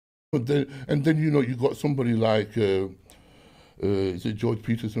And then you got somebody like is it George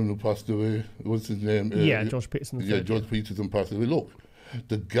Peterson who passed away? What's his name? Yeah, George Peterson. Yeah, George Peterson passed away. Look,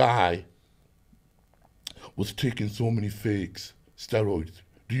 the guy was taking so many fakes, steroids.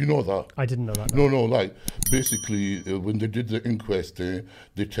 Do you know that? I didn't know that. No, like basically when they did the inquest,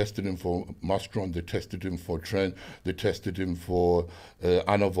 they tested him for Mastron, they tested him for Trent, they tested him for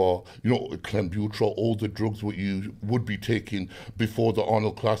Anavar, Clenbuterol, all the drugs what you would be taking before the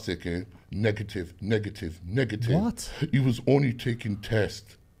Arnold Classic. Negative. What? He was only taking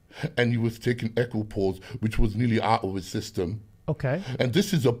tests, and he was taking echo pulse, which was nearly out of his system. Okay. And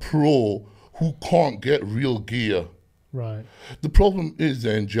this is a pro who can't get real gear. Right. The problem is,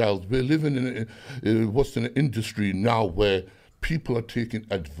 Giles, we're living in an industry now where people are taking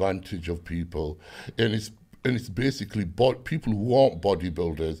advantage of people, and it's basically people who aren't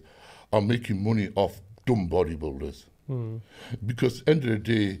bodybuilders are making money off dumb bodybuilders. Because at the end of the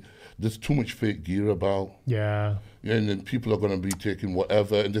day, there's too much fake gear about. Yeah. And then people are going to be taking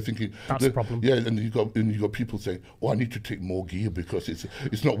whatever, and they're thinking that's the problem. Yeah, and you got people saying, "Oh, I need to take more gear because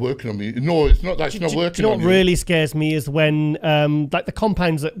it's not working on me." No, it's not that. It's not working. Do you know on what really scares me is when like the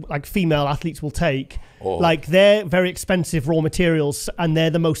compounds that like female athletes will take, like they're very expensive raw materials and they're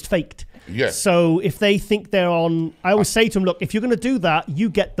the most faked. Yes. So if they think they're on, I always say to them, look, if you're going to do that, you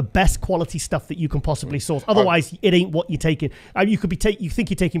get the best quality stuff that you can possibly source. Otherwise, it ain't what you're taking. You could be you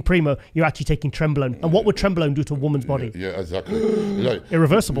think you're taking Primo, you're actually taking Trembolone. And what would Trembolone do to a woman's body? Yeah, exactly. Like,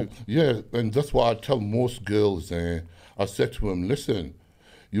 irreversible. Yeah, and that's what I tell most girls. I said to them, listen,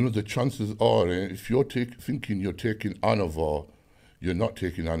 the chances are, if you're thinking you're taking Anavar, you're not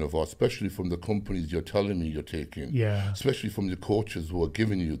taking Anavar, especially from the companies you're telling me you're taking. Yeah. Especially from the coaches who are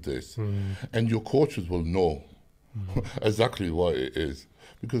giving you this. And your coaches will know exactly what it is.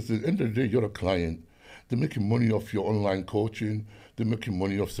 Because at the end of the day, you're a client. They're making money off your online coaching. They're making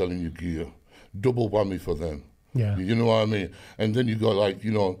money off selling you gear. Double whammy for them. Yeah. You know what I mean? And then you got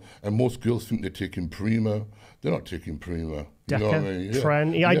and most girls think they're taking Prima. They're not taking Prima. You know what I mean? Yeah.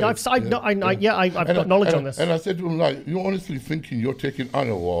 Trend. Yeah, I've got knowledge on this. And I said to him, like, you're honestly thinking you're taking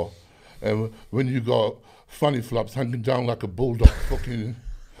Anavar, and when you got fanny flaps hanging down like a bulldog fucking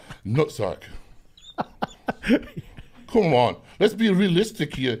nutsack. Come on, let's be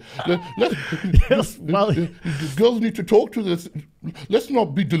realistic here. Yes, well, girls need to talk to this. Let's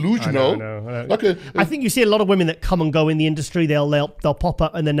not be delusional. I know. I think you see a lot of women that come and go in the industry. They'll pop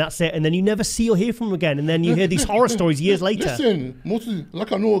up and then that's it, and then you never see or hear from them again, and then you hear these horror stories years later. Listen,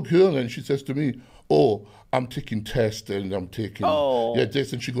 I know a girl and she says to me, "Oh, I'm taking tests and I'm taking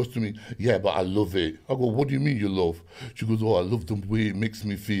this," and she goes to me, "Yeah, but I love it." I go, "What do you mean you love?" She goes, "Oh, I love the way it makes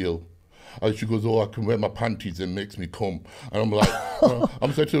me feel." And she goes, "Oh, I can wear my panties and it makes me come." And I'm like,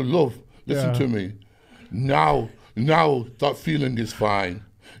 I'm saying to her, "Love, listen to me. Now that feeling is fine.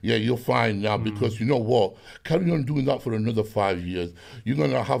 Yeah, you're fine now because you know what? Carry on doing that for another 5 years. You're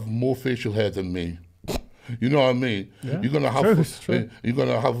gonna have more facial hair than me. You know what I mean? Yeah. You're gonna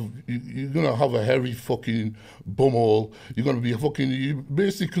have a hairy fucking bumhole. You're gonna be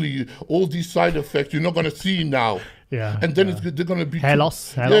basically all these side effects you're not gonna see now. Yeah. And then they're gonna be hair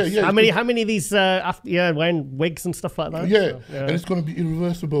loss. Yeah. How many of these wearing wigs and stuff like that? Yeah. And it's gonna be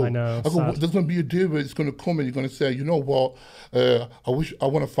irreversible. I know. There's gonna be a day where it's gonna come and you're gonna say, you know what? I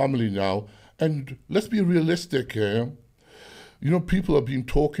want a family now. And let's be realistic here. People have been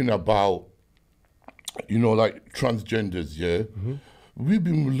talking about like transgenders, yeah? We've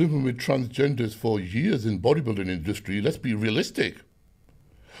been living with transgenders for years in bodybuilding industry. Let's be realistic.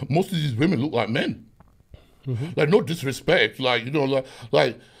 Most of these women look like men. Like, no disrespect, like,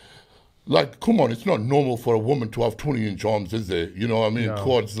 like, come on, it's not normal for a woman to have 20-inch arms, is it? You know what I mean? No.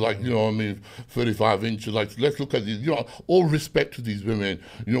 Quads, like, 35 inches. Like, let's look at these, all respect to these women,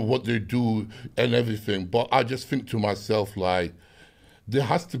 what they do and everything. But I just think to myself, like, there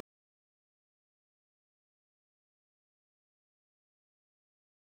has to